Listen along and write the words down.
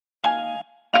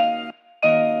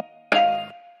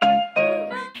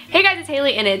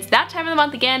Haley, and it's that time of the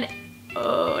month again.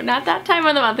 Oh, not that time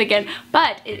of the month again,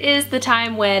 but it is the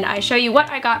time when I show you what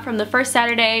I got from the first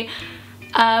Saturday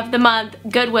of the month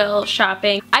Goodwill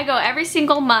shopping. I go every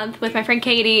single month with my friend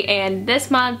Katie, and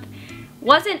this month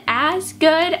wasn't as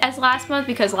good as last month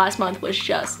because last month was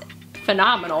just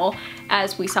phenomenal,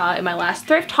 as we saw in my last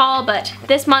thrift haul, but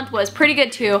this month was pretty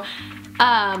good too.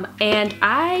 And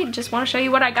I just want to show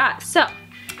you what I got. So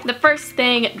the first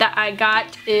thing that I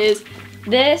got is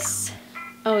this.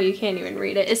 Oh, you can't even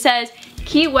read it. It says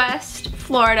Key West,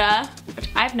 Florida, which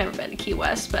I've never been to Key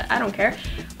West, but I don't care.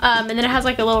 And then it has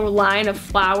like a little line of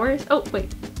flowers. Oh,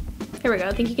 wait. Here we go.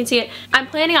 I think you can see it. I'm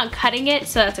planning on cutting it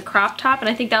so that's a crop top, and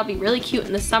I think that'll be really cute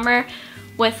in the summer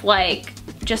with like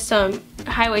just some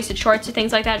high-waisted shorts or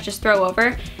things like that, just throw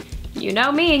over. You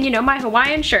know me and you know my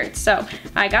Hawaiian shirts, so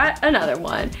I got another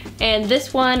one. And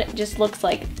this one just looks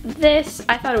like this.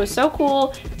 I thought it was so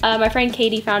cool. My friend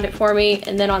Katie found it for me,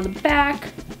 and then on the back,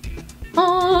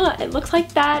 it looks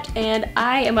like that, and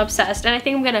I am obsessed. And I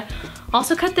think I'm gonna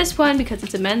also cut this one because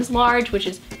it's a men's large, which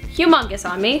is humongous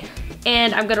on me.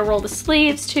 And I'm gonna roll the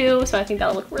sleeves too, so I think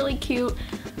that'll look really cute.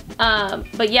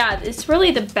 But yeah, it's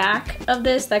really the back of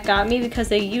this that got me because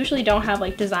they usually don't have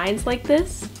like designs like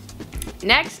this.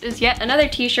 Next is yet another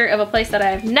t-shirt of a place that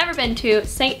I've never been to,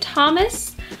 St.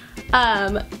 Thomas.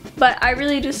 But I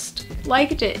really just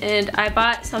liked it, and I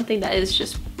bought something that is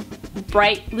just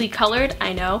brightly colored.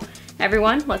 I know.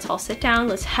 Everyone, let's all sit down.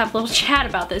 Let's have a little chat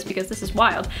about this because this is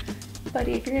wild.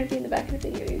 Buddy, if you're gonna be in the back of the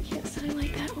video, you can't sign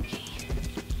like that, okay?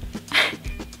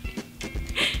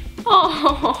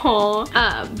 Oh,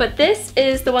 but this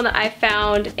is the one that I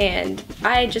found, and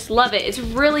I just love it. It's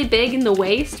really big in the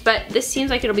waist, but this seems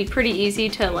like it'll be pretty easy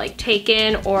to like take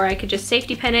in, or I could just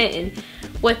safety pin it. And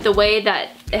with the way that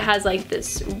it has like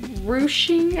this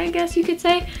ruching, I guess you could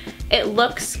say, it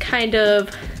looks kind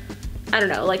of, I don't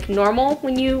know, like normal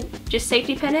when you just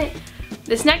safety pin it.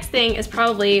 This next thing is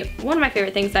probably one of my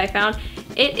favorite things that I found.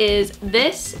 It is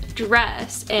this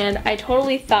dress, and I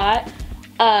totally thought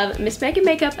of Miss Megan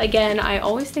Makeup again. I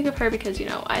always think of her because, you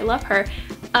know, I love her.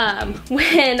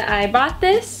 When I bought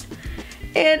this,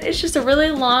 and it's just a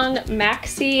really long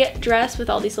maxi dress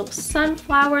with all these little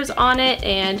sunflowers on it,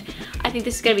 and I think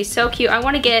this is gonna be so cute. I'm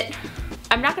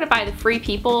not gonna buy the Free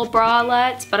People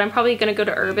bralettes, but I'm probably gonna go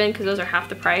to Urban because those are half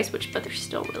the price, but they're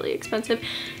still really expensive.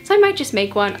 So I might just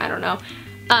make one, I don't know.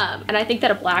 And I think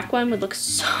that a black one would look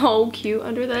so cute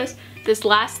under this. This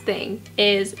last thing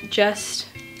is just,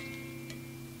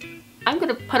 I'm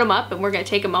gonna put them up and we're gonna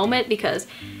take a moment because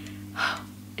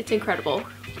it's incredible.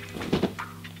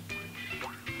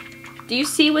 Do you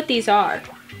see what these are?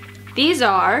 These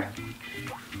are,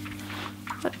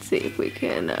 let's see if we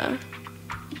can,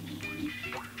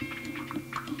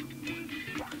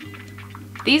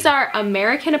 these are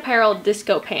American Apparel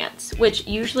disco pants, which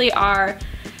usually are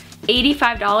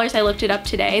 $85. I looked it up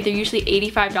today. They're usually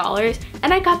 $85,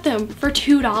 and I got them for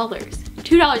 $2.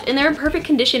 $2, and they're in perfect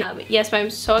condition. Yes, but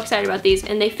I'm so excited about these,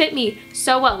 and they fit me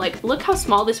so well. Like, look how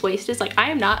small this waist is. Like,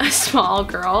 I am not a small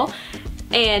girl,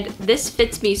 and this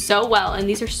fits me so well, and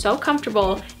these are so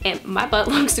comfortable, and my butt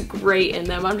looks great in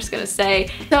them, I'm just gonna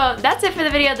say. So that's it for the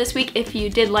video this week. If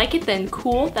you did like it, then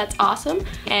cool, that's awesome,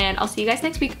 and I'll see you guys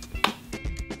next week.